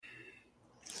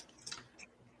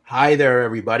Hi there,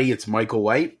 everybody. It's Michael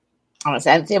White. It's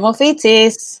Anthea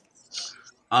Morphetis.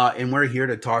 And we're here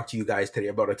to talk to you guys today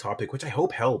about a topic which I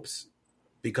hope helps.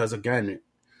 Because, again,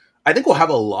 I think we'll have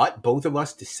a lot, both of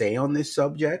us, to say on this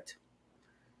subject.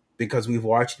 Because we've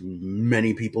watched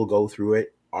many people go through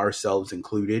it, ourselves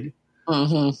included.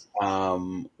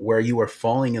 Where you are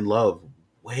falling in love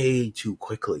way too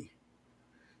quickly.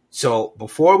 So,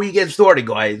 before we get started,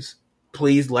 guys,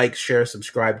 please like, share,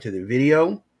 subscribe to the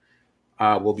video.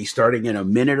 We'll be starting in a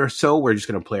minute or so. We're just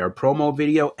going to play our promo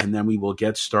video, and then we will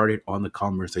get started on the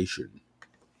conversation.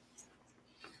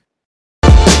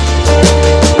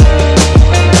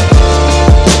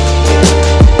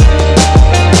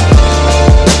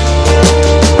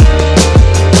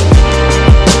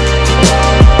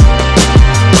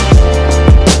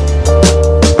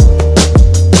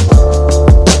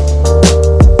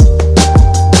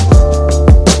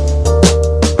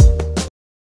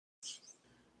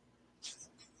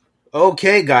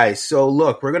 Okay, guys. So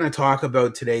look, we're going to talk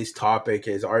about today's topic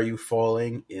is, are you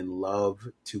falling in love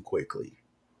too quickly?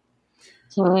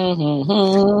 Now,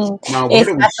 where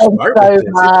do we start with this?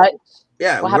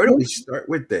 Yeah, where do we start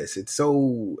with this? It's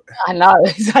so... I know.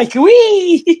 It's like,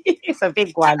 wee! It's a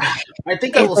big one. I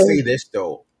think I will say this,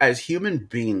 though. As human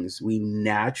beings, we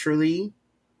naturally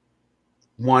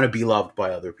want to be loved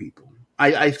by other people.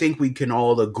 I think we can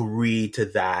all agree to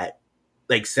that,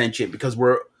 like, sentient, because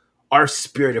our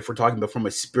spirit, if we're talking about from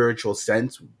a spiritual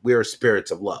sense, we're spirits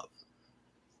of love.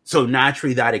 So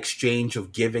naturally, that exchange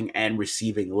of giving and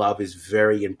receiving love is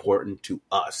very important to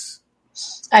us.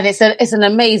 And it's an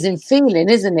amazing feeling,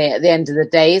 isn't it? At the end of the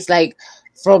day, it's like,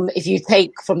 if you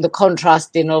take from the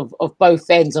contrasting of both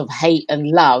ends of hate and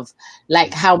love,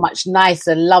 like how much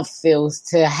nicer love feels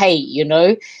to hate, you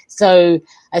know? So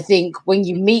I think when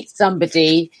you meet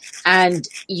somebody and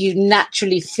you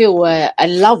naturally feel a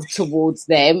love towards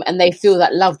them and they feel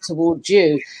that love towards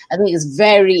you, I think it's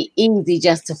very easy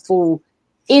just to fall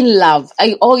in love.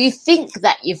 Or you think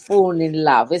that you've fallen in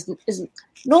love. It's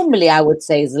normally, I would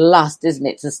say, is lust, isn't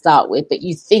it, to start with? But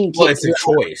you think it's a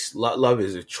choice. Love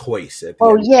is a choice.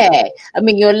 Oh, yeah. I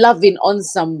mean, you're loving on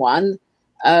someone,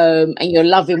 and you're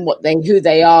loving who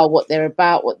they are, what they're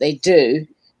about, what they do.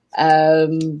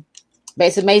 But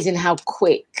it's amazing how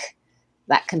quick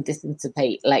that can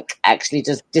dissipate, like actually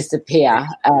just disappear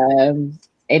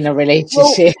in a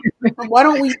relationship. Well,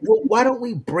 why don't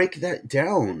we break that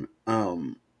down?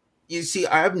 You see,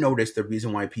 I've noticed the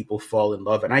reason why people fall in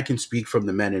love, and I can speak from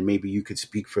the men, and maybe you could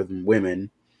speak for the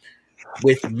women.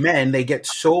 With men, they get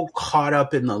so caught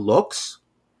up in the looks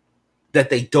that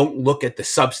they don't look at the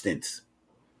substance.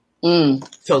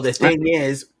 So the thing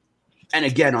is, and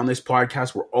again, on this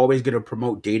podcast, we're always going to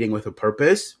promote dating with a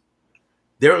purpose.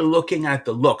 They're looking at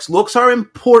the looks. Looks are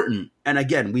important. And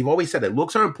again, we've always said that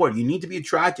looks are important. You need to be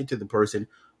attracted to the person,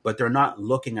 but they're not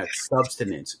looking at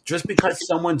substance. Just because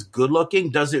someone's good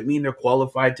looking doesn't mean they're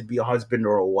qualified to be a husband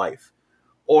or a wife,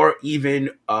 or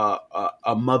even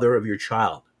a mother of your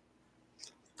child.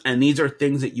 And these are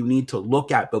things that you need to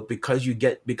look at. But because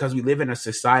we live in a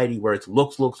society where it's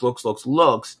looks,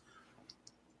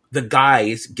 the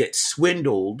guys get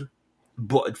swindled,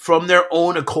 but from their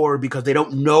own accord, because they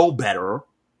don't know better,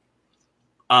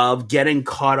 of getting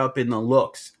caught up in the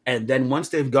looks. And then once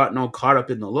they've gotten all caught up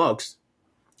in the looks,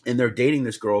 and they're dating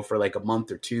this girl for like a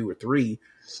month or 2 or 3,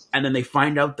 and then they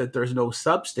find out that there's no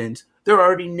substance, they're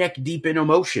already neck deep in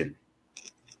emotion.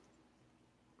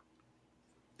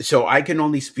 So I can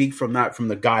only speak from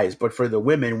the guys, but for the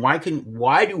women, why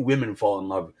do women fall in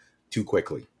love too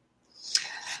quickly?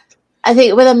 I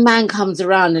think when a man comes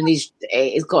around and he's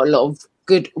got a lot of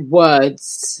good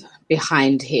words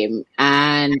behind him,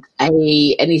 and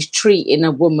he's treating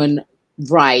a woman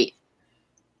right,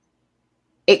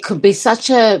 it could be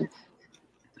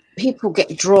people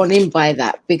get drawn in by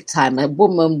that big time. A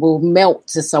woman will melt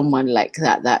to someone like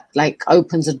that like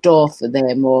opens a door for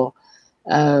them, or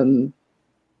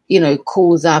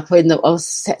calls up or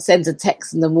sends a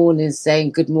text in the morning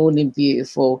saying, "Good morning,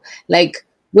 beautiful." Like,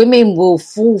 women will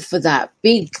fall for that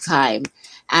big time.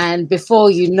 And before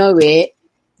you know it,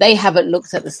 they haven't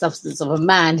looked at the substance of a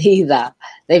man either.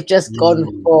 They've just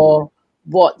gone for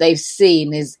what they've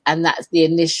seen and that's the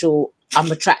initial,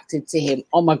 I'm attracted to him.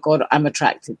 Oh my God, I'm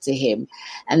attracted to him.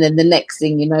 And then the next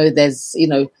thing you know, there's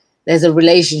a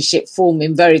relationship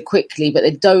forming very quickly, but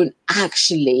they don't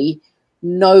actually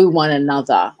know one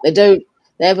another. They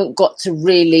haven't got to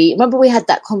really, remember we had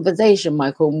that conversation,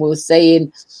 Michael, and we were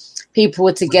saying people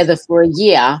were together for a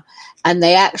year and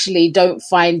they actually don't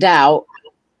find out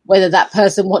whether that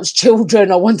person wants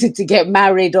children or wanted to get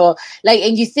married, or like,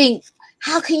 and you think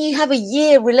how can you have a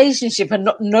year relationship and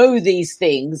not know these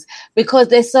things? Because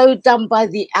they're so done by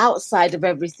the outside of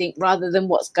everything rather than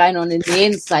what's going on in the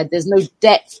inside. There's no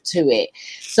depth to it.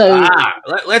 So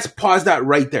let's pause that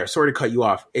right there. Sorry to cut you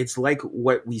off. It's like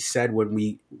what we said when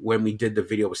we did the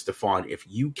video with Stefan. If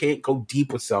you can't go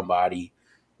deep with somebody,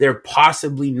 they're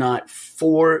possibly not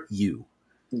for you.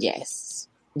 Yes.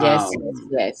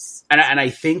 And I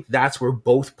think that's where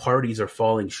both parties are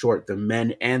falling short, the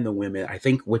men and the women. I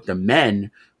think with the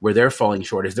men, where they're falling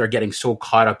short is they're getting so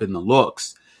caught up in the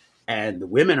looks, and the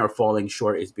women are falling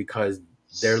short is because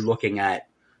they're looking at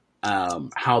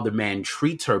how the man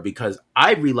treats her. Because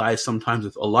I realize sometimes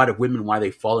with a lot of women why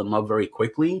they fall in love very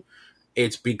quickly,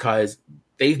 it's because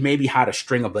they've maybe had a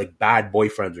string of like bad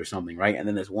boyfriends or something, right? And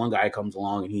then this one guy comes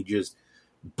along and he just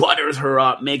butters her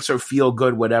up, makes her feel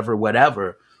good,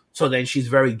 whatever. So then she's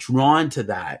very drawn to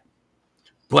that.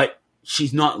 But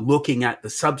she's not looking at the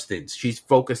substance. She's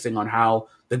focusing on how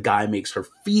the guy makes her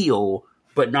feel,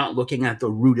 but not looking at the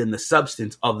root and the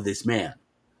substance of this man.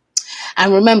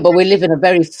 And remember, we live in a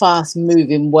very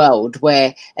fast-moving world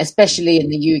where, especially in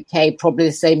the UK, probably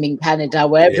the same in Canada,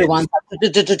 where everyone's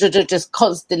just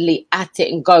constantly at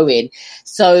it and going.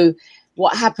 So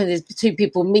what happens is two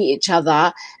people meet each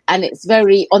other and it's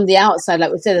very on the outside,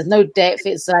 like we said, there's no depth.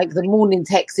 It's like the morning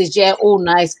text is, yeah, all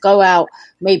nice, go out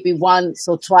maybe once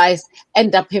or twice,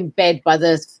 end up in bed by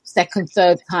the second,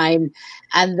 third time,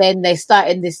 and then they start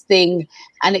in this thing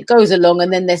and it goes along,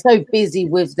 and then they're so busy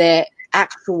with their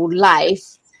actual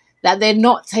life that they're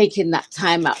not taking that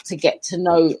time out to get to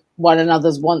know one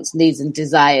another's wants, needs and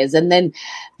desires. And then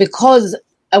because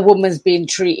a woman's being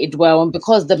treated well and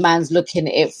because the man's looking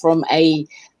at it from a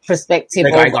perspective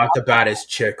like, I got the baddest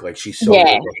chick, like she's so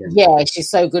good looking. She's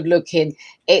so good looking,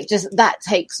 it just that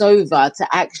takes over to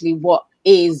actually what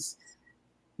is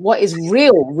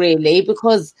real, really,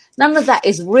 because none of that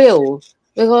is real,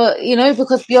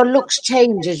 because your looks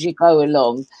change as you go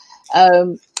along.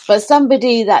 But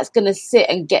somebody that's going to sit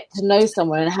and get to know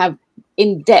someone and have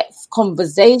in-depth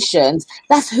conversations,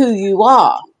 that's who you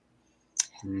are,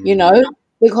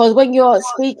 because when you're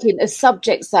speaking of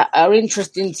subjects that are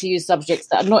interesting to you, subjects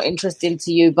that are not interesting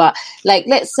to you, but like,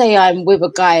 let's say I'm with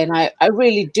a guy and I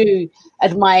really do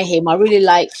admire him. I really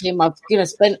like him. I've,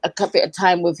 spent a bit of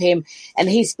time with him and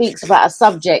he speaks about a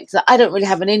subject that I don't really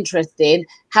have an interest in.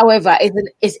 However,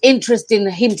 it's interesting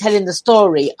him telling the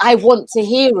story. I want to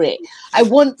hear it. I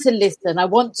want to listen. I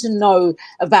want to know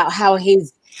about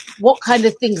what kind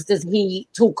of things does he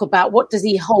talk about? What does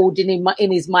he hold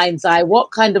in his mind's eye?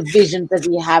 What kind of vision does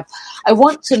he have? I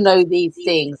want to know these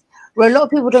things. Where a lot of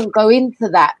people don't go into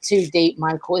that too deep,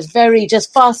 Michael. It's very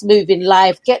just fast-moving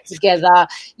life, get together.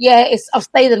 Yeah, I'll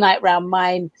stay the night round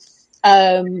mine.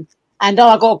 And I've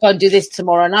got to go and do this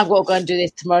tomorrow, and I've got to go and do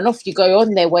this tomorrow. And off you go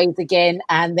on their ways again,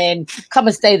 and then come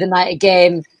and stay the night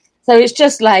again. So it's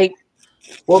just like,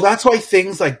 well, that's why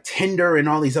things like Tinder and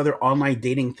all these other online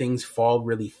dating things fall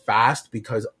really fast,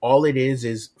 because all it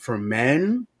is for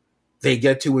men, they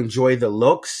get to enjoy the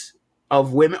looks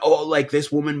of women. Oh, like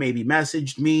this woman maybe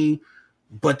messaged me,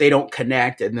 but they don't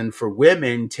connect. And then for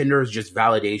women, Tinder is just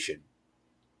validation.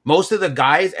 Most of the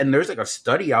guys, and there's like a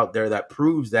study out there that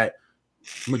proves that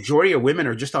majority of women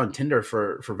are just on Tinder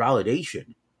for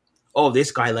validation. Oh,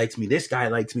 this guy likes me. This guy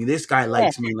likes me. This guy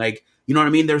likes me. Like, you know what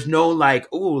I mean? There's no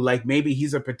like, ooh, like maybe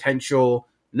he's a potential.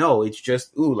 No, it's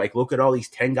just, ooh, like look at all these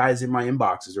 10 guys in my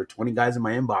inboxes or 20 guys in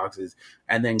my inboxes.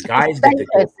 And then guys get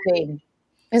the thing,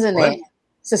 isn't it?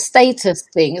 It's a status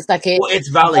thing. It's like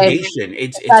it's validation.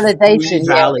 It's validation.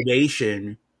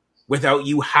 Validation without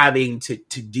you having to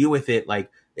deal with it.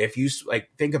 Like if you like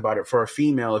think about it, for a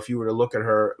female, if you were to look at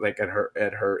her like at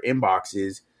her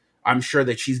inboxes, I'm sure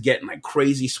that she's getting like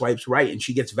crazy swipes right, and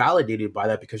she gets validated by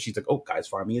that because she's like, oh, guys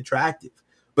find me attractive.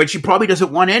 But she probably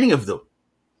doesn't want any of them.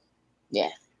 Yeah.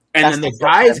 And then the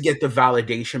guys get the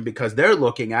validation because they're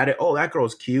looking at it. Oh, that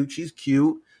girl's cute. She's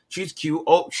cute. She's cute.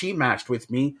 Oh, she matched with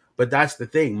me. But that's the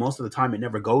thing. Most of the time, it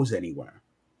never goes anywhere.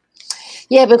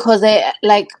 Yeah, because they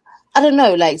like, I don't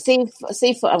know, like, see,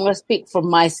 I'm going to speak from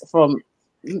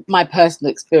my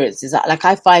personal experiences. Like,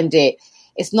 I find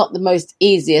it's not the most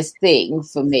easiest thing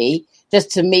for me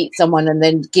just to meet someone and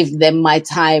then give them my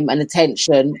time and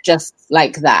attention just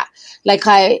like that. Like,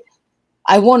 I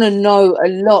want to know a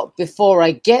lot before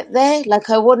I get there.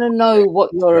 Like, I want to know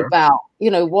what you're about,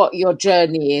 what your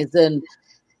journey is. And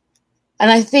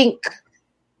I think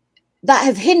that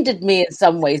has hindered me in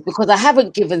some ways because I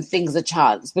haven't given things a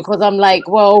chance, because I'm like,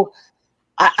 well,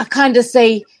 I kind of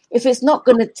say, if it's not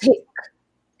going to tick,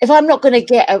 if I'm not going to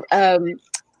get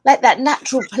like that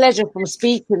natural pleasure from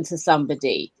speaking to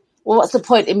somebody, well, what's the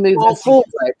point in moving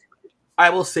forward?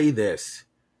 I will say this.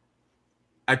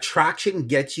 attraction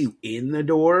gets you in the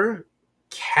door.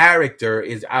 Character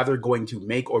is either going to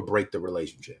make or break the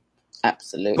relationship. But the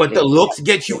Absolutely. looks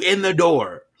get you in the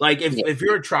door. Like Yeah. if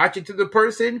you're attracted to the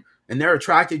person and they're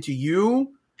attracted to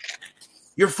you,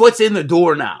 your foot's in the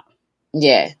door now.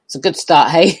 Yeah. It's a good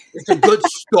start, hey? It's a good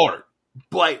start.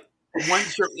 But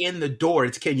once you're in the door,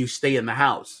 it's can you stay in the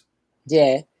house?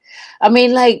 Yeah. I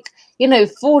mean, like,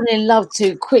 falling in love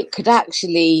too quick could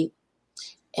actually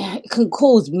it can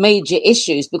cause major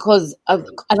issues because I'll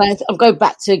go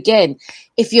back to again,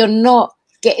 if you're not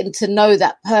getting to know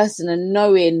that person and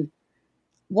knowing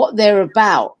what they're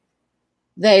about,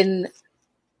 then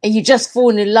and you just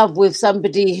fall in love with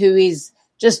somebody who is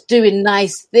just doing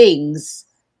nice things,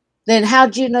 then how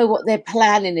do you know what their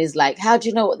planning is like? How do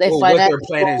you know what their Well, what financial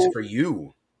their plan is for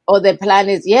you? or their plan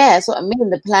is? Yeah, that's what I mean.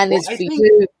 The plan is for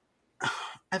you.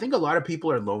 I think a lot of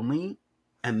people are lonely,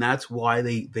 and that's why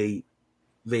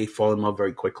they fall in love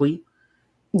very quickly.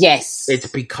 Yes. It's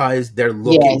because they're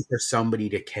looking for somebody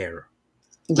to care.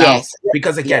 Now, Yes.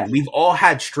 because again, we've all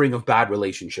had string of bad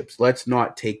relationships. Let's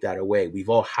not take that away. We've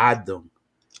all had them.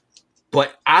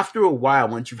 But after a while,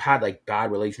 once you've had like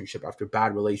bad relationship after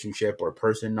bad relationship or a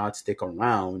person not stick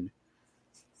around,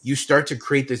 you start to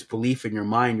create this belief in your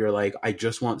mind. You're like, I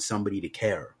just want somebody to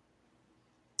care.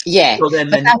 Yeah. So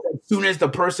then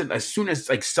as soon as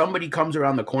like somebody comes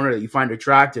around the corner that you find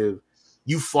attractive,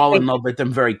 you fall in love with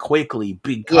them very quickly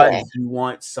because you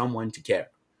want someone to care.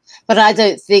 But I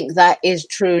don't think that is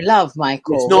true love,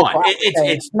 Michael. It's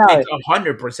not. It's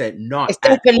 100% not. It's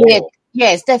definitely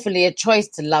it's definitely a choice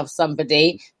to love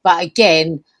somebody. But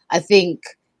again, I think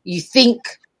you think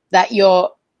that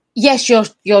you're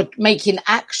making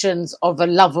actions of a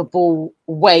lovable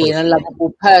way and a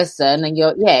lovable person, and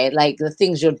like the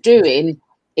things you're doing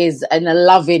is in a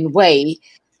loving way.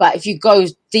 But if you go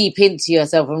deep into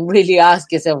yourself and really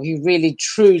ask yourself if you really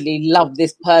truly love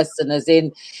this person, as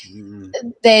in,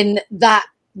 then that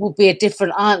will be a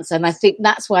different answer. And I think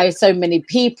that's why so many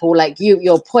people, like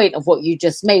your point of what you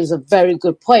just made was a very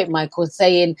good point, Michael,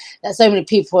 saying that so many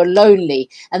people are lonely.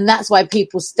 And that's why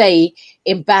people stay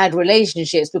in bad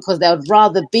relationships, because they would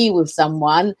rather be with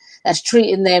someone that's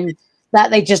treating them that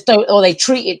they just don't, or they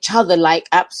treat each other like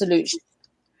absolute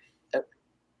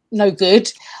no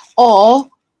good, or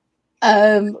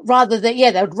rather than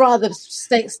they would rather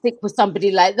stick with somebody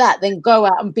like that than go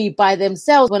out and be by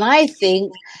themselves. When I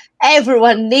think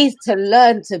everyone needs to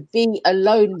learn to be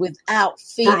alone without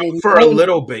feeling for a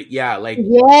little bit, like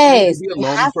yes, be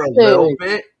alone for a little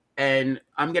bit. And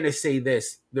I'm gonna say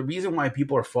this: the reason why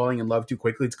people are falling in love too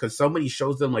quickly is because somebody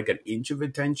shows them like an inch of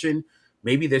attention.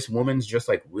 Maybe this woman's just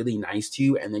like really nice to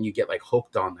you, and then you get like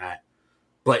hooked on that.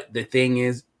 But the thing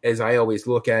is, as I always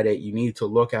look at it, you need to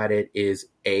look at it is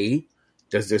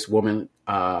does this woman,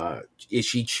 is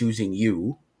she choosing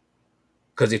you?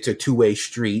 Because it's a two-way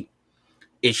street.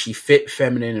 Is she fit,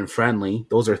 feminine, and friendly?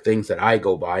 Those are things that I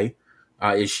go by.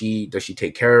 Does she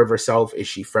take care of herself? Is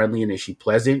she friendly and is she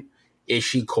pleasant? Is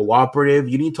she cooperative?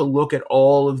 You need to look at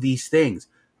all of these things.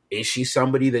 Is she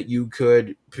somebody that you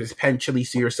could potentially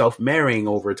see yourself marrying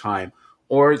over time?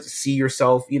 Or see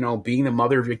yourself, being the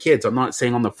mother of your kids? I'm not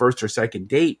saying on the first or second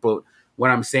date, but what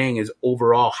I'm saying is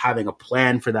overall having a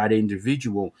plan for that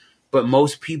individual. But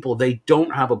most people, they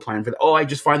don't have a plan for that. Oh, I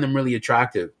just find them really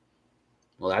attractive.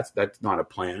 Well, that's not a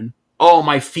plan. Oh,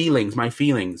 my feelings.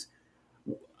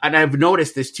 And I've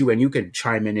noticed this too, and you can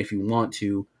chime in if you want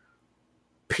to.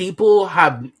 People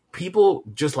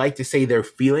just like to say their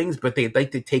feelings, but they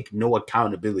like to take no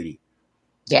accountability.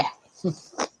 Yeah.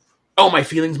 Oh, my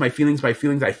feelings. I feel.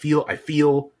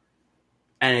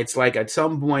 And it's like at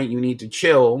some point you need to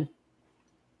chill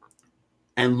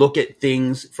and look at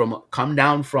things come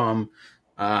down from,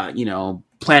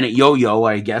 planet Yo-Yo,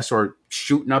 I guess, or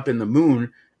shooting up in the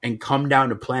moon and come down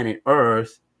to planet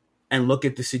Earth and look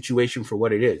at the situation for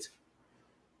what it is.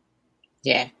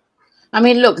 Yeah. I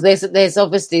mean, look, there's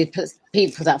obviously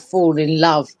people that fall in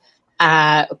love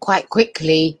quite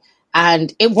quickly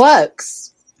and it works.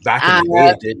 Back in the day,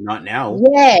 it did, not now.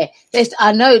 Yeah,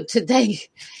 I know today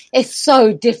it's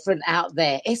so different out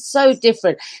there. It's so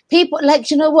different. People, like,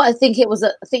 you know what? I think you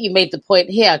made the point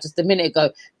here just a minute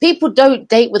ago. People don't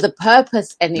date with a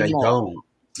purpose anymore.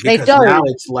 They don't. Now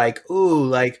it's like, ooh,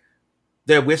 like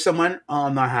they're with someone. Oh,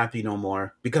 I'm not happy no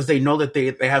more, because they know that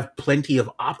they have plenty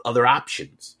of other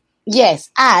options. Yes,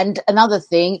 and another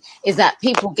thing is that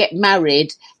people get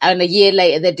married and a year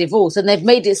later they're divorced, and they've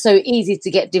made it so easy to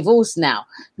get divorced now.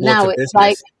 Now it's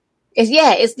like,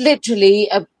 it's literally,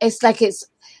 it's like it's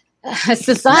a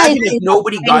society. Imagine if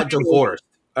nobody got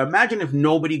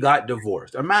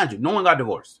divorced. Imagine no one got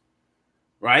divorced,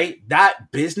 right?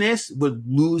 That business would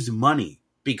lose money.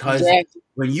 because Yeah,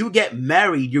 when you get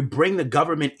married, you bring the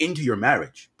government into your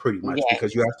marriage pretty much yeah,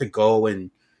 because you have to go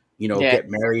and, yeah. get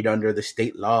married under the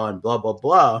state law and blah, blah,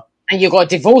 blah. And you got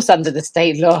divorced under the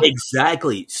state law.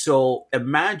 Exactly. So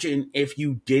imagine if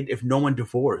no one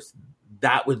divorced,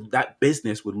 that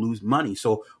business would lose money.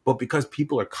 So, but because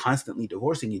people are constantly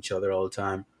divorcing each other all the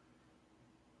time,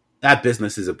 that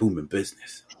business is a booming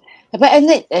business. But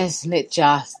isn't it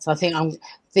just? I think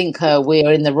we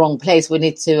are in the wrong place. We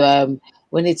need to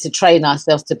train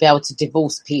ourselves to be able to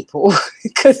divorce people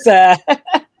because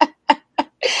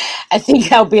I think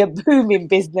that'll be a booming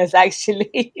business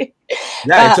actually.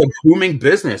 Yeah, it's But a booming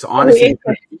business, honestly.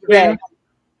 yeah,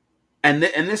 And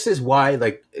this is why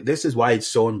it's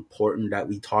so important that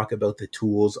we talk about the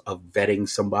tools of vetting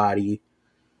somebody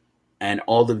and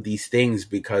all of these things,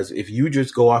 because if you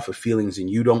just go off of feelings and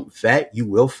you don't vet, you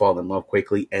will fall in love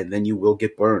quickly and then you will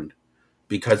get burned.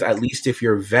 Because at least if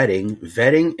you're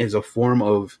vetting is a form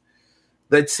of,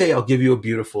 let's say, I'll give you a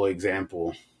beautiful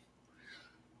example.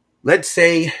 Let's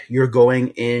say you're going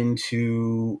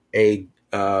into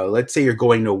let's say you're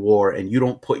going to war and you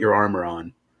don't put your armor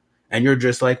on and you're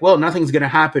just like, well, nothing's going to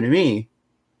happen to me.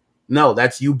 No,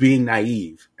 that's you being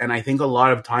naive. And I think a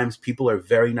lot of times people are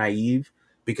very naive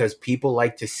because people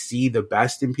like to see the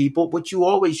best in people, which you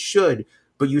always should,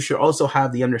 but you should also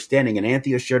have the understanding. And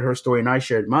Anthea shared her story and I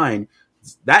shared mine.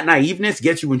 That naiveness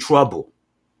gets you in trouble.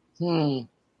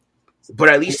 But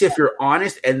at least if you're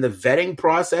honest, and the vetting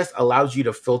process allows you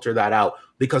to filter that out,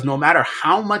 because no matter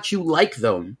how much you like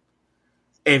them,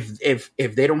 if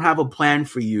they don't have a plan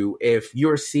for you, if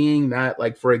you're seeing that,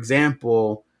 like, for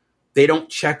example, they don't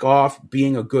check off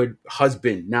being a good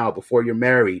husband now before you're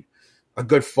married, a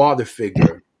good father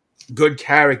figure, good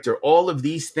character, all of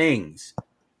these things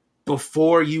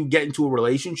before you get into a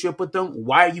relationship with them,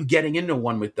 why are you getting into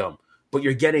one with them? But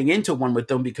you're getting into one with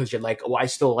them because you're like, oh, I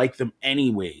still like them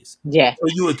anyways. yeah. So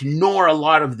you ignore a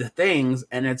lot of the things,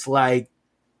 and it's like,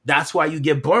 that's why you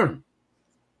get burned.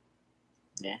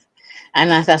 Yeah.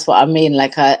 And that's what I mean.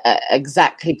 Like,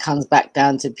 exactly comes back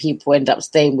down to people end up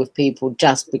staying with people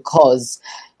just because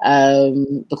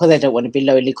they don't want to be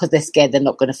lonely, because they're scared they're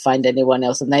not going to find anyone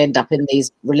else, and they end up in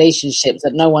these relationships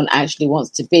that no one actually wants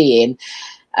to be in,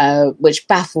 which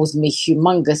baffles me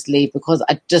humongously, because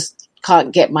I just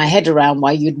can't get my head around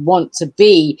why you'd want to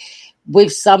be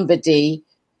with somebody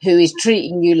who is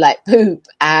treating you like poop,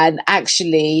 and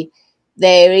actually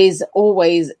there is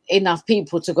always enough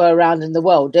people to go around in the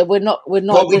world. We're not.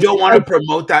 But we don't want to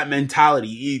promote that mentality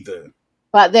either.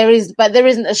 But there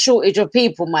isn't a shortage of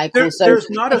people, Michael. There's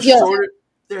not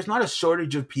a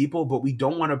shortage of people, but we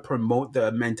don't want to promote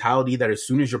the mentality that as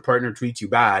soon as your partner treats you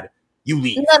bad, you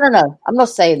leave. No. I'm not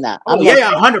saying that. Oh,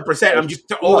 yeah, 100%. I'm just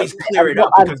to always clear it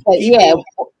up, because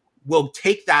people will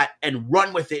take that and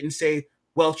run with it and say,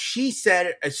 well, she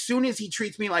said as soon as he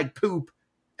treats me like poop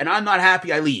and I'm not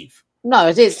happy, I leave. No,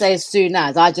 I didn't say as soon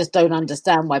as. I just don't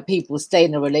understand why people stay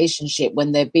in a relationship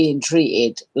when they're being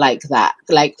treated like that,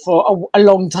 like for a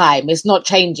long time. It's not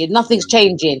changing. Nothing's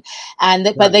changing.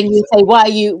 But then you say, why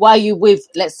are you with,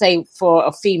 let's say, for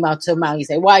a female to a male, you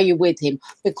say, why are you with him?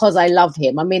 Because I love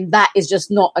him. I mean, that is just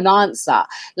not an answer.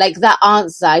 Like, that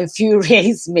answer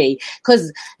infuriates me,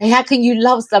 because how can you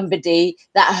love somebody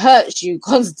that hurts you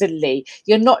constantly?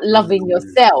 You're not loving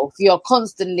yourself. You're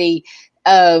constantly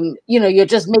you're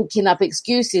just making up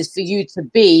excuses for you to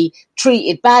be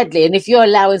treated badly. And if you're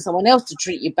allowing someone else to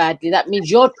treat you badly, that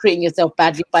means you're treating yourself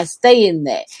badly by staying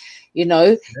there,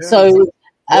 Yeah. So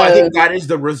I think that is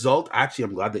the result. Actually,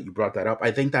 I'm glad that you brought that up. I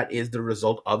think that is the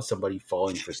result of somebody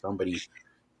falling for somebody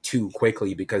too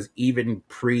quickly, because even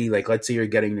like, let's say you're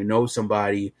getting to know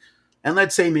somebody, and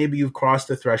let's say maybe you've crossed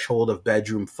the threshold of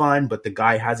bedroom fun, but the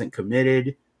guy hasn't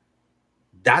committed.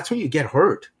 That's when you get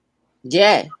hurt.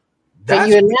 Yeah.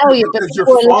 That's because you're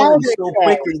falling so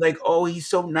quickly. Like, oh, he's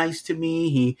so nice to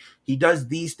me. He does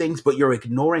these things, but you're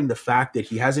ignoring the fact that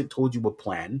he hasn't told you a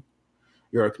plan.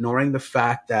 You're ignoring the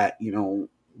fact that,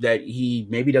 that he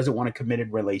maybe doesn't want a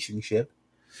committed relationship.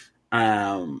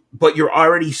 But you're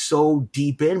already so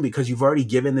deep in because you've already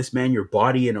given this man your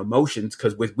body and emotions.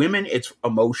 Because with women, it's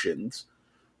emotions.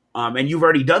 And you've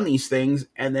already done these things.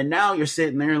 And then now you're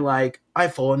sitting there like,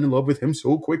 I've fallen in love with him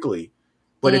so quickly.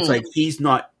 But it's like, he's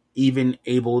not even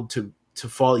able to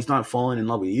fall. He's not falling in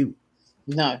love with you.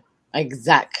 No,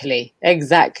 exactly. And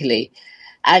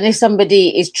if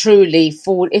somebody is truly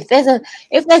if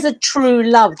there's a true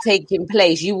love taking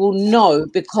place, you will know,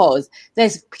 because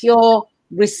there's pure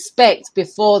respect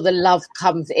before the love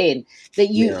comes in, that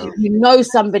you know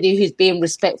somebody who's being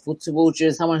respectful towards you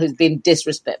and someone who's being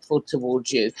disrespectful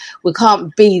towards you. We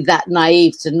can't be that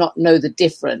naive to not know the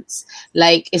difference.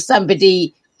 Like, if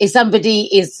somebody If somebody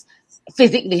is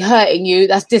physically hurting you,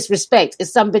 that's disrespect. If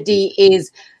somebody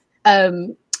is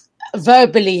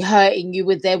verbally hurting you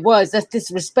with their words, that's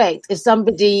disrespect. If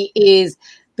somebody is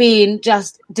being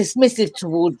just dismissive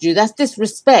towards you, that's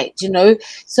disrespect, you know.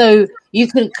 So you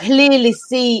can clearly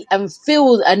see and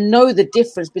feel and know the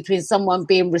difference between someone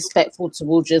being respectful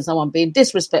towards you and someone being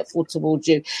disrespectful towards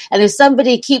you. And if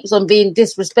somebody keeps on being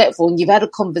disrespectful and you've had a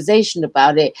conversation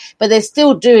about it, but they're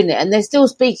still doing it and they're still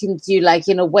speaking to you like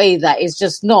in a way that is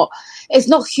just not, it's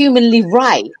not humanly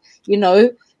right, you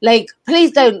know. Like,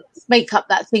 please don't make up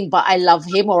that thing, but I love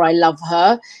him or I love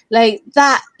her. Like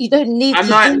that, you don't need to do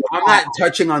that. I'm not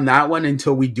touching on that one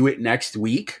until we do it next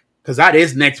week, because that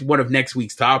is one of next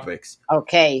week's topics.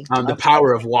 Okay. The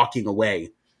power of walking away.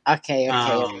 Okay.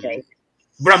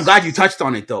 But I'm glad you touched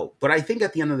on it, though. But I think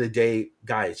at the end of the day,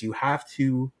 guys, you have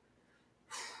to,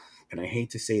 and I hate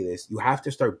to say this, you have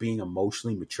to start being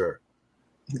emotionally mature.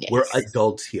 Yes. We're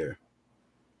adults here,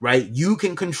 right? You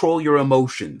can control your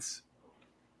emotions.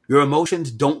 Your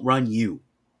emotions don't run you.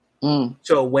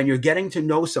 So when you're getting to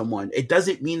know someone, it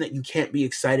doesn't mean that you can't be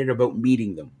excited about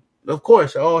meeting them. Of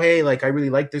course, oh, hey, like I really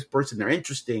like this person. They're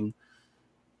interesting.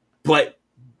 But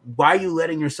why are you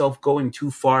letting yourself going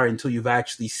too far until you've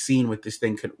actually seen what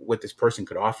this person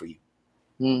could offer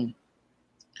you?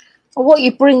 Or what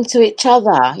you bring to each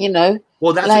other, you know?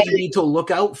 Well, that's what you need to look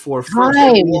out for first.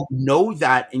 You won't know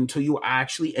that until you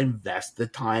actually invest the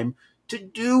time to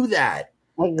do that.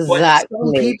 Exactly. But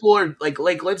some people are like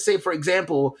let's say, for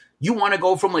example, you want to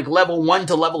go from like level 1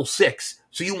 to level 6.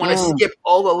 So you want to skip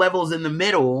all the levels in the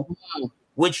middle,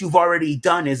 which you've already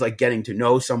done is like getting to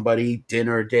know somebody,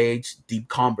 dinner dates, deep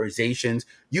conversations.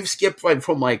 You've skipped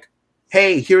from like,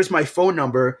 hey, here's my phone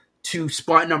number to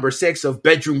spot number 6 of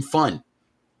bedroom fun.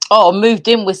 Oh, moved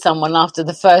in with someone after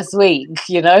the first week,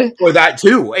 you know? Or that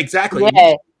too, exactly.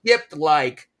 Yeah. You skipped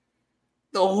like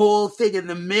the whole thing in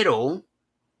the middle.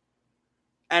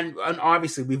 And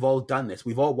obviously, we've all done this.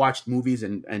 We've all watched movies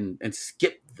and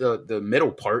skipped the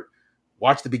middle part,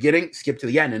 watched the beginning, skip to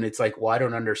the end. And it's like, well, I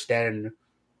don't understand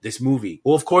this movie.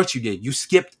 Well, of course you did. You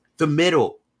skipped the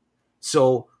middle.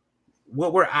 So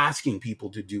what we're asking people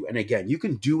to do, and again, you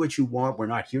can do what you want. We're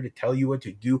not here to tell you what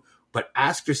to do. But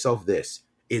ask yourself this,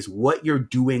 is what you're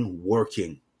doing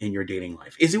working in your dating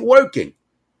life? Is it working?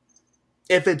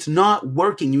 If it's not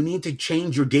working, you need to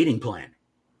change your dating plan.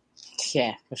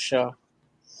 Yeah, for sure.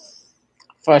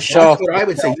 For sure. That's what I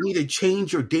would say. You need to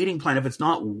change your dating plan if it's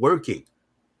not working.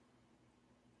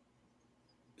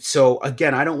 So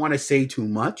again, I don't want to say too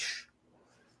much,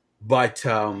 but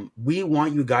we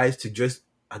want you guys to just,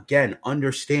 again,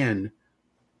 understand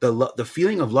the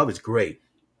feeling of love is great.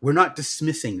 We're not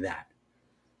dismissing that.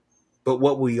 But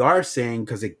what we are saying,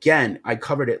 because again, I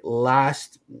covered it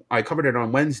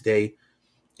on Wednesday,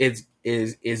 is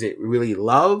it really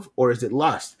love or is it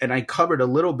lust? And I covered a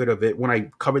little bit of it when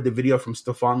I covered the video from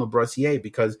Stéphane Le Brossier,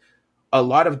 because a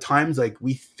lot of times, like,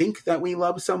 we think that we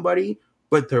love somebody,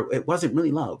 but it wasn't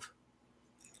really love.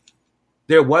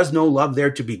 There was no love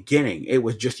there to beginning. It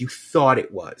was just you thought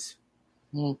it was.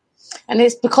 And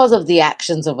it's because of the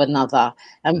actions of another,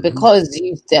 and because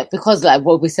like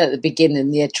what we said at the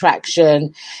beginning, the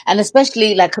attraction, and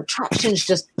especially like attraction's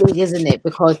just big, isn't it?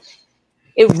 Because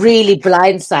it really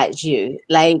blindsides you.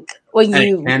 Like when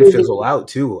it can fizzle out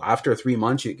too. After 3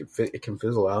 months, it can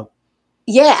fizzle out.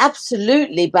 Yeah,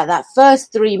 absolutely. But that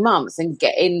first 3 months and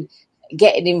getting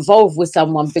involved with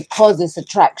someone because it's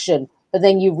attraction, but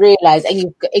then you realize and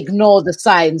you ignore the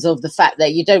signs of the fact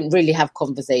that you don't really have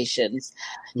conversations.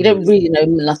 You don't really know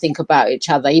nothing about each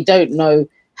other. You don't know,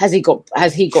 has he got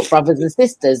brothers and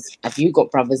sisters? Have you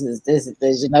got brothers and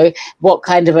sisters? You know, what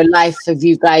kind of a life have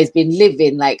you guys been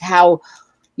living? Like how,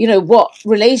 you know, what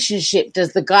relationship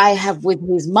does the guy have with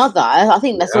his mother? I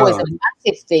think that's always a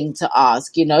massive thing to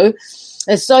ask, you know.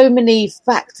 There's so many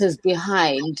factors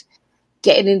behind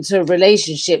getting into a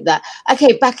relationship that,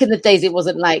 okay, back in the days, it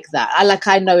wasn't like that.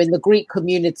 I know in the Greek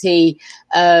community,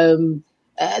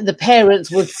 the parents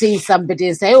would see somebody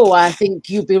and say, oh, I think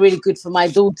you'd be really good for my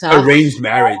daughter. Arranged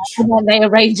marriage. And then they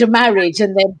arrange a marriage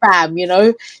and then bam, you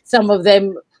know, some of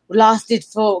them lasted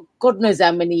for God knows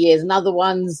how many years, and other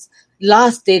ones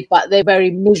lasted, but they're very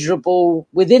miserable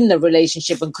within the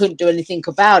relationship and couldn't do anything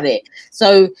about it.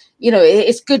 So, you know,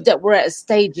 it's good that we're at a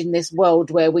stage in this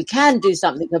world where we can do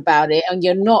something about it and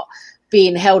you're not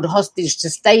being held hostage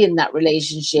to stay in that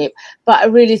relationship. But I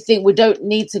really think we don't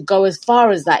need to go as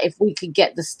far as that if we could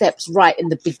get the steps right in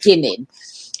the beginning.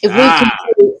 If we can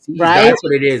do it right. That's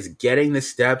what it is, getting the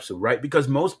steps right, because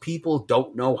most people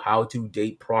don't know how to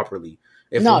date properly.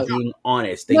 If we're being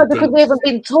honest. Because we haven't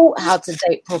been taught how to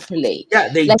date properly. Yeah,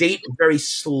 they date very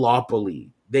sloppily.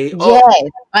 They Yes,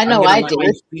 I I'm know gonna I let did.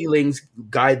 my feelings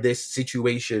guide this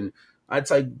situation.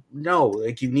 It's like no,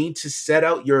 like you need to set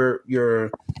out your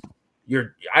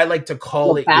I like to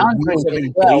call Your it your rules boundaries of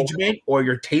as well. engagement or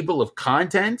your table of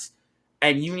contents,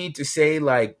 and you need to say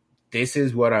like this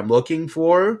is what I'm looking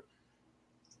for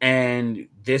and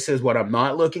this is what I'm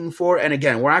not looking for. And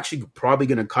again, we're actually probably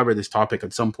going to cover this topic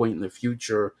at some point in the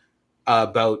future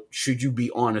about should you be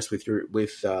honest with your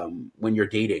with when you're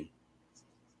dating.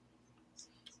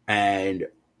 And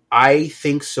I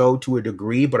think so to a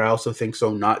degree, but I also think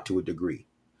so not to a degree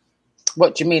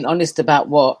What do you mean? Honest about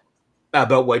what?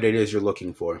 about what it is you're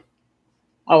looking for.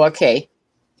 Oh, okay.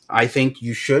 I think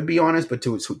you should be honest, but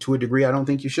to a degree, I don't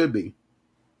think you should be.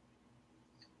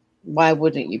 Why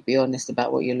wouldn't you be honest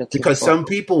about what you're looking Because for? some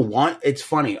people want, it's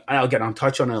funny, I'll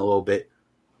touch on it a little bit.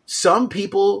 Some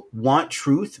people want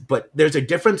truth, but there's a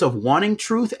difference of wanting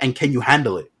truth and can you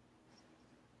handle it?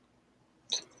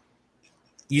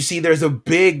 You see, there's a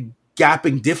big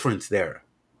gapping difference there.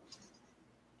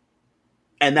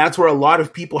 And that's where a lot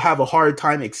of people have a hard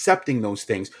time accepting those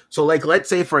things. So, like, let's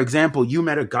say, for example, you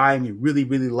met a guy and you really,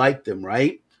 really liked him,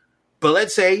 right? But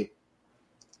let's say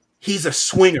he's a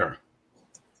swinger.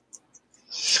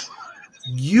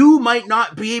 You might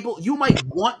not be able, you might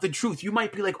want the truth. You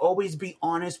might be like, always be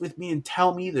honest with me and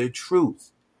tell me the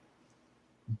truth.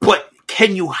 But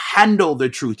can you handle the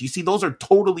truth? You see, those are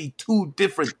totally two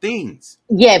different things.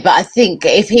 Yeah, but I think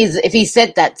if he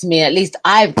said that to me, at least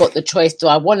I've got the choice. Do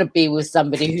I want to be with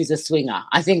somebody who's a swinger?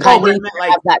 I think I Oh, but I need meant to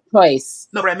like, have that choice.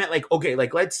 no, but I meant like, okay,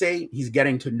 like let's say he's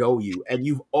getting to know you and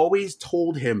you've always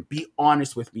told him, be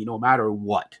honest with me no matter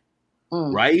what,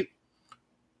 right?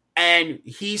 And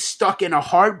he's stuck in a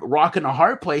hard rock in a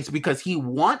hard place because he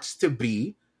wants to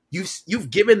be. You've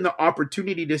given the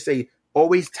opportunity to say,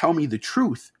 always tell me the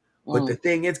truth. But the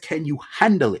thing is, can you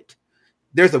handle it?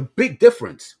 There's a big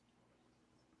difference.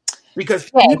 Because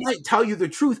he might tell you the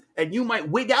truth and you might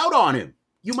wig out on him.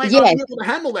 You might not be able to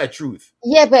handle that truth.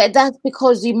 Yeah, but that's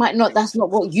because you might not, that's not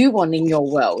what you want in your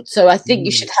world. So I think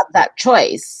you should have that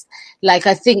choice. Like,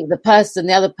 I think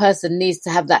the other person needs to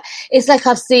have that. It's like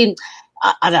I've seen,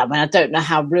 I don't know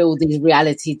how real these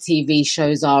reality TV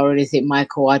shows are or anything,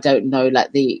 Michael. I don't know,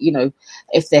 like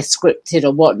if they're scripted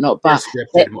or whatnot. But they're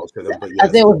scripted, most of them. But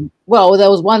yes. there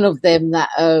was one of them that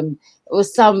it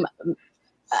was some,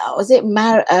 was it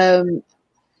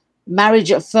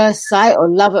Marriage at First Sight or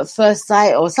Love at First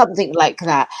Sight or something like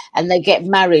that, and they get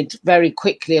married very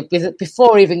quickly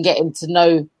before even getting to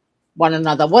know one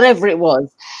another, whatever it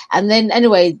was. And then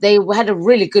anyway, they had a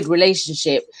really good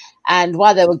relationship, and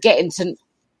while they were getting to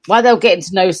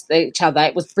know each other,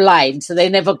 it was blind, so they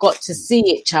never got to see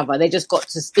each other. They just got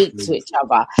to speak to each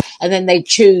other, and then they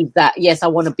choose that, yes, I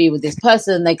want to be with this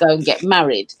person, and they go and get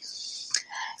married.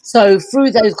 So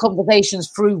through those conversations,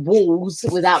 through walls,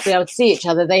 without being able to see each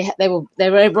other,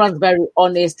 everyone's very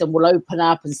honest and will open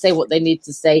up and say what they need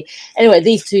to say. Anyway,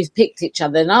 these two picked each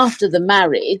other, and after the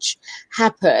marriage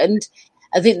happened,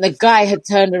 I think the guy had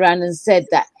turned around and said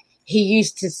that he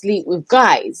used to sleep with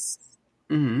guys,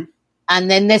 and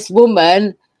then this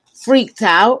woman freaked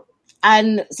out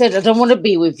and said, "I don't want to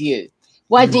be with you.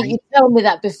 Why didn't you tell me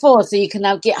that before so you can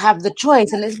now have the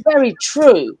choice?" And it's very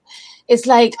true. It's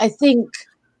like, I think.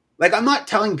 Like, I'm not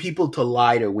telling people to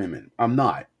lie to women. I'm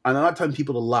not telling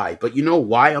people to lie. But you know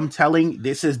why I'm telling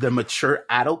this is the mature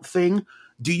adult thing?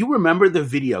 Do you remember the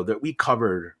video that we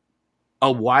covered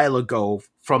a while ago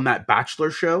from that Bachelor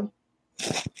show?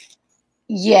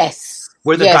 Yes.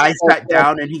 Where the guy sat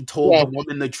down and he told the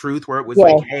woman the truth, where it was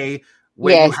like, hey,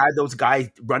 when you had those guys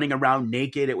running around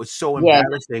naked, it was so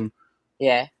embarrassing.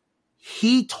 Yeah.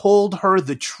 He told her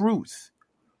the truth,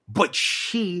 but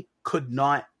she could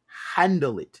not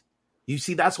handle it. You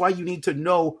see, that's why you need to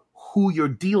know who you're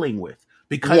dealing with.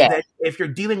 Because then if you're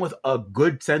dealing with a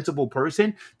good, sensible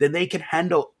person, then they can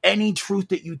handle any truth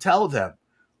that you tell them.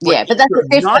 But but that's if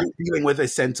you're not dealing with a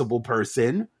sensible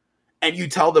person and you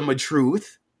tell them a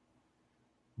truth,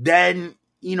 then,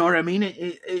 you know what I mean?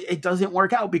 It doesn't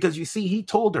work out because you see, he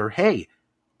told her, hey,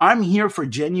 I'm here for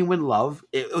genuine love.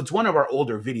 It's one of our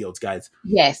older videos, guys.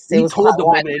 Yes. He told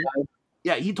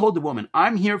the woman,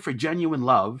 I'm here for genuine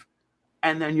love.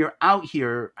 And then you're out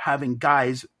here having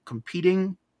guys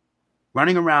competing,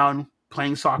 running around,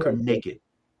 playing soccer naked.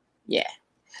 Yeah.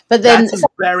 But then that's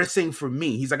embarrassing for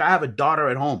me. He's like, I have a daughter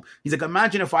at home. He's like,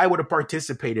 imagine if I would have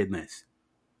participated in this.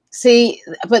 See,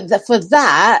 but for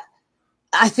that,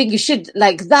 I think you should,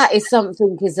 like, that is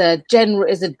something is a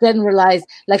generalized,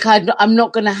 like, I'm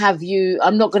not going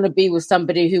to be with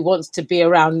somebody who wants to be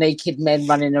around naked men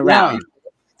running around. Yeah.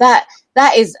 that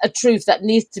is a truth that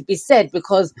needs to be said,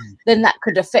 because then that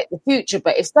could affect the future.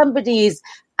 But if somebody is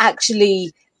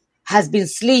actually has been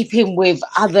sleeping with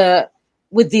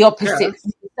the opposite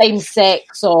same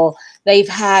sex, or they've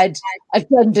had a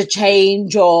gender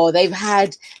change, or they've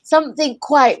had something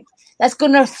quite that's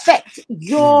going to affect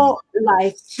your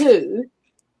life too.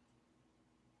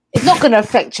 It's not going to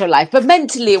affect your life, but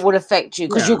mentally it will affect you,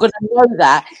 because you're going to know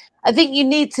that. I think you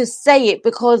need to say it,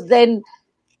 because then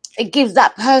it gives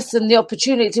that person the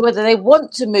opportunity whether they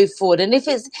want to move forward. And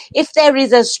if there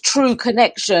is a true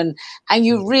connection, and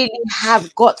you really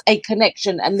have got a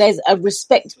connection, and there's a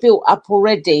respect built up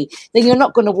already, then you're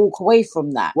not going to walk away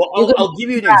from that. Well, I'll give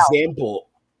you an example.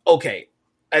 Okay,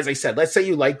 as I said, let's say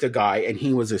you liked a guy and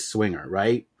he was a swinger,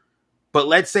 right? But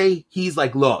let's say he's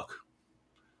like, look,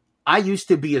 I used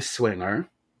to be a swinger.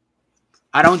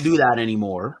 I don't do that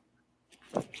anymore.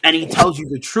 And he tells you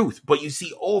the truth. But you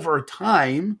see, over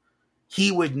time,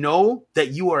 he would know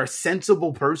that you are a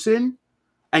sensible person.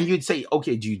 And you'd say,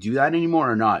 okay, do you do that anymore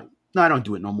or not? No, I don't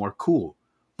do it no more. Cool.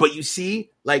 But you see,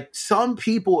 like some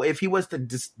people, if he was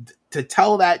to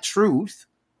tell that truth,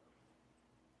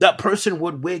 that person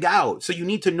would wig out. So you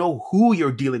need to know who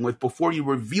you're dealing with before you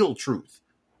reveal truth.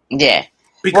 Yeah.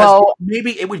 Because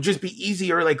maybe it would just be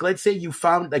easier. Like, let's say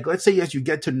yes, you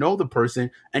get to know the person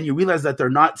and you realize that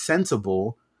they're not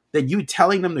sensible. Then you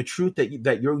telling them the truth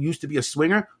that you're used to be a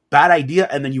swinger, bad idea.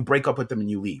 And then you break up with them and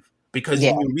you leave. Because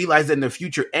you realize that in the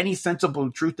future, any sensible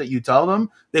truth that you tell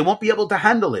them, they won't be able to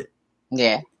handle it.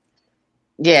 Yeah.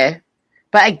 Yeah.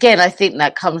 But again, I think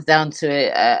that comes down to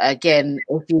again,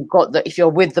 if you're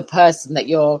with the person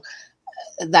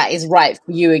that is right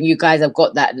for you, and you guys have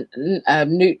got that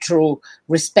neutral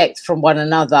respect from one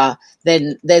another,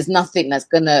 then there's nothing that's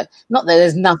gonna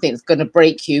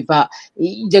break you, but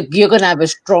you're gonna have a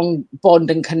strong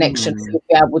bond and connection to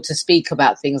be able to speak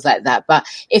about things like that. But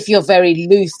if you're very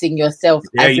loose in yourself,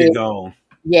 there you go.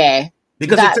 Yeah,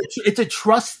 because it's a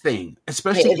trust thing,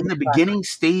 especially in the beginning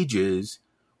stages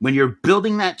when you're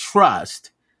building that trust,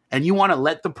 and you want to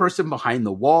let the person behind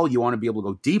the wall, you want to be able to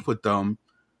go deep with them.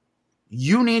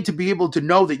 You need to be able to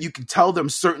know that you can tell them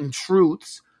certain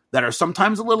truths that are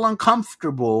sometimes a little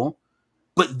uncomfortable,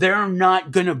 but they're not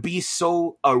going to be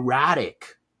so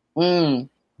erratic.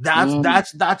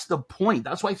 That's the point.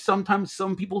 That's why sometimes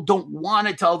some people don't want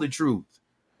to tell the truth.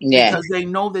 Yeah. Because they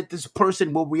know that this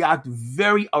person will react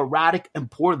very erratic and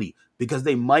poorly, because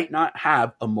they might not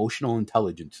have emotional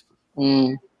intelligence.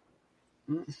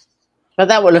 But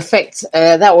that will affect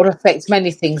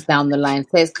many things down the line.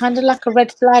 So it's kind of like a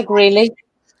red flag, really.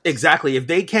 Exactly. If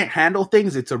they can't handle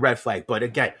things, it's a red flag. But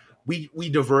again, we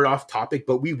divert off topic,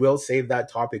 but we will save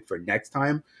that topic for next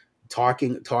time,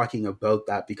 talking about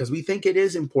that, because we think it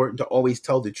is important to always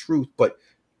tell the truth, but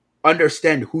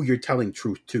understand who you're telling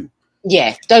truth to.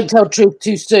 Yeah, don't tell truth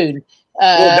too soon.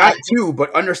 Well, that too,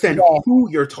 but understand who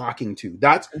you're talking to.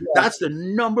 That's the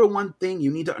number one thing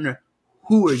you need to understand.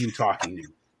 Who are you talking to?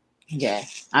 Yeah,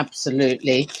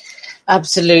 absolutely.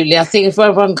 Absolutely. I think if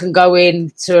everyone can go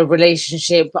into a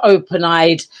relationship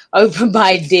open-eyed,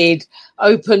 open-minded,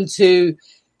 open to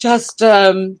just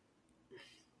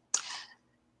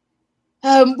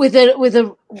with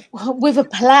a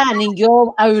plan in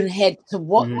your own head to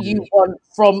what you want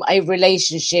from a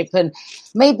relationship, and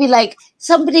maybe like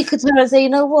somebody could turn and say, you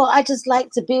know what, I just like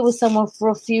to be with someone for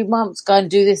a few months, go and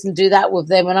do this and do that with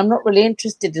them, and I'm not really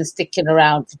interested in sticking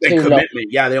around for too long.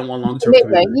 Yeah, they don't want long-term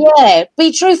commitment. Yeah,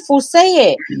 be truthful,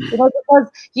 say it. Because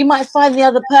you might find the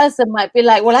other person might be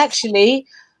like, well, actually,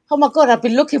 oh my God, I've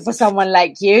been looking for someone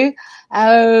like you.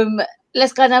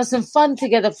 Let's go and have some fun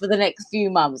together for the next few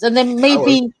months. And then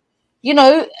maybe,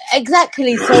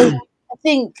 exactly. So I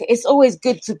think it's always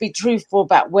good to be truthful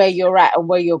about where you're at and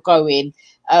where you're going,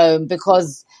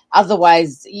 because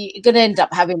otherwise you're going to end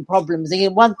up having problems.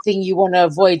 And one thing you want to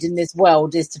avoid in this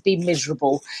world is to be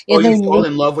miserable. You fall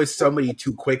in love with somebody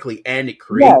too quickly, and it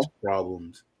creates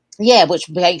problems. Yeah, which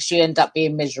makes you end up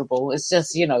being miserable. It's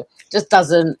just,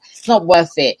 it's not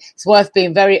worth it. It's worth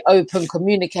being very open,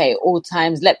 communicate at all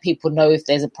times, let people know if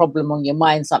there's a problem on your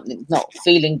mind, something's not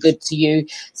feeling good to you,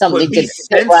 something. But be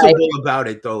sensible about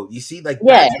it, though. You see, that's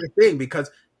the thing,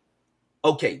 because,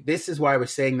 okay, this is why I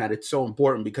was saying that it's so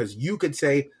important, because you could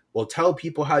say, well, tell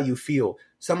people how you feel.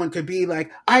 Someone could be like,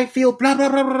 I feel blah, blah,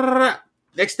 blah, blah, blah.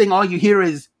 Next thing all you hear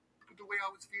is, the way I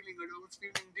was feeling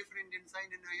different inside,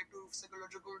 and I have to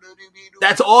psychological.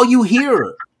 That's all you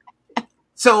hear.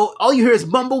 So all you hear is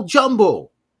mumble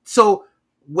jumble. So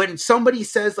when somebody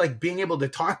says like being able to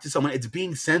talk to someone, it's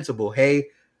being sensible. Hey,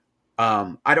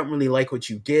 I don't really like what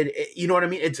you did. You know what I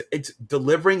mean? It's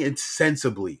delivering it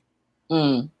sensibly.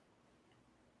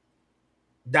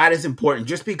 That is important.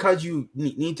 Just because you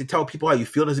need to tell people how you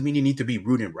feel doesn't mean you need to be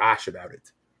rude and rash about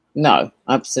it. No,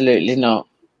 absolutely not.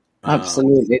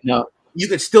 Absolutely not. You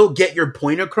could still get your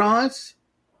point across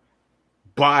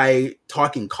by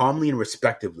talking calmly and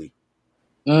respectively.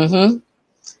 Mm-hmm.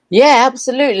 Yeah,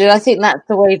 absolutely. I think that's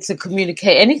the way to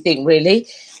communicate anything, really.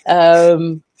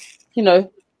 You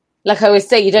know, like I always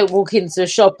say, you don't walk into a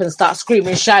shop and start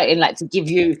screaming, shouting, like to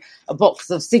give you a box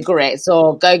of cigarettes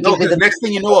or go give you the next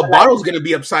thing you know, a bottle's going to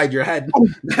be upside your head.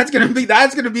 That's going to be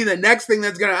the next thing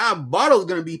that's going to happen. Bottle's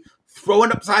going to be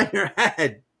thrown upside your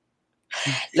head.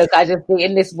 Look, I just think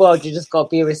in this world, you just got to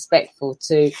be respectful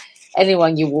to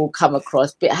anyone you will come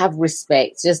across, but have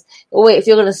respect. Just if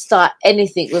you're going to start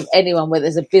anything with anyone, whether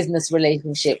it's a business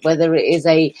relationship, whether it is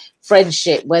a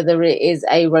friendship, whether it is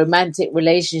a romantic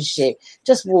relationship,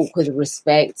 just walk with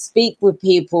respect. Speak with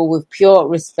people with pure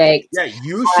respect. Yeah,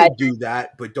 you should do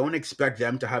that, but don't expect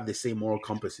them to have the same moral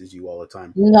compass as you all the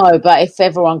time. No, but if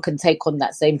everyone can take on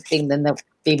that same thing, then there'll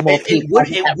be more people.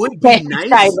 It would be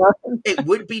nice. It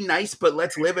would be nice, but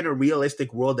let's live in a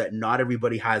realistic world that not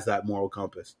everybody has that moral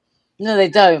compass. No, they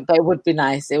don't, but it would be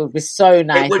nice. It would be so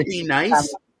nice. It would be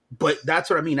nice, but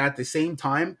that's what I mean. At the same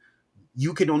time,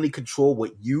 you can only control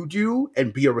what you do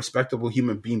and be a respectable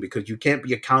human being, because you can't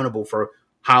be accountable for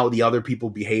how the other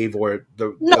people behave or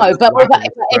the. No, but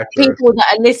if people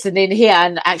that are listening here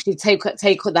and actually take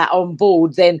that on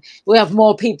board, then we have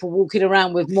more people walking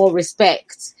around with more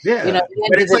respect. Yeah, you know,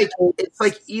 but it's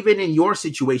like even in your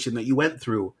situation that you went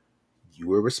through, you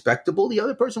were respectable, the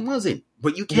other person wasn't,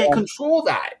 but you can't control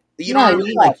that. You know what I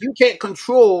mean? Like, you can't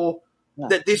control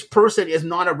that this person is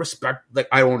not I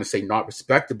don't want to say not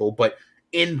respectable, but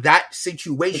in that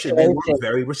situation, they were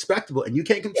very respectable, and you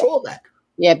can't control that.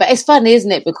 Yeah, but it's funny,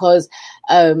 isn't it? Because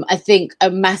I think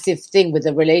a massive thing with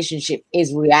a relationship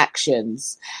is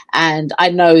reactions. And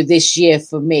I know this year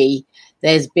for me,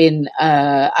 there's been,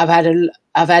 I've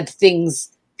had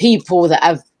people that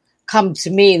have come to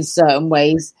me in certain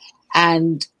ways,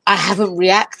 and I haven't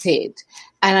reacted.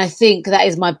 And I think that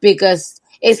is my biggest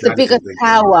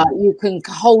power you can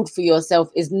hold for yourself,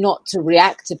 is not to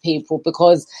react to people,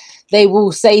 because they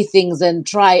will say things and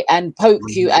try and poke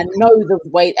you and know the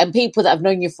way. And people that have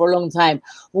known you for a long time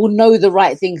will know the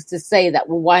right things to say that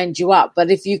will wind you up.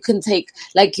 But if you can take,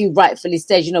 like you rightfully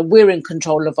said, you know, we're in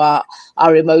control of our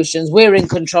emotions. We're in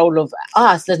control of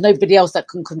us. There's nobody else that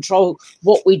can control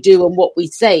what we do and what we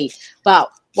say.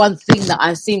 But one thing that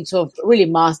I seem to have really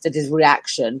mastered is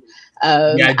reaction.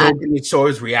 It's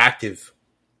always reactive.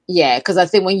 Yeah, because I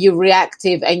think when you're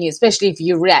reactive, and especially if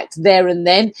you react there and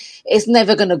then, it's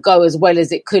never going to go as well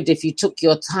as it could if you took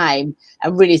your time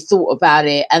and really thought about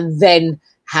it and then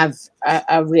have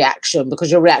a reaction,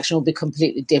 because your reaction will be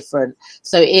completely different.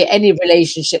 So any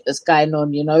relationship that's going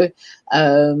on, you know,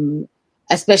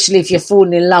 especially if you're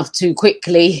falling in love too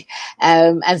quickly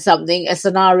and a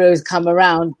scenario has come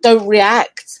around, don't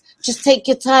react. Just take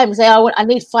your time. Say, I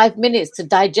need 5 minutes to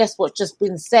digest what's just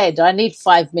been said. I need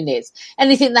 5 minutes.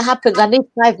 Anything that happens, I need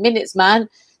 5 minutes, man.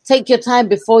 Take your time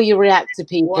before you react to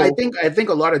people. Well, I think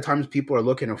a lot of times people are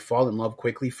looking to fall in love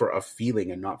quickly for a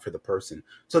feeling and not for the person.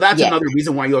 So that's another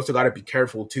reason why you also got to be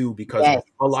careful too, because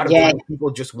a lot of people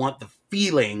just want the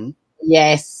feeling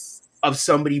of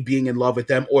somebody being in love with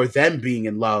them or them being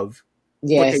in love,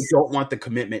 but they don't want the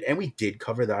commitment. And we did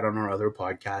cover that on our other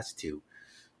podcast too.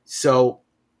 So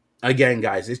again,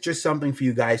 guys, it's just something for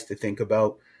you guys to think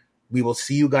about. We will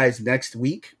see you guys next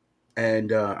week,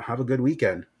 and have a good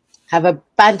weekend. Have a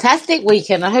fantastic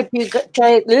weekend. I hope you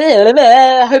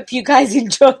guys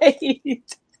enjoy.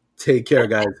 Take care,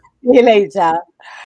 guys. See you later.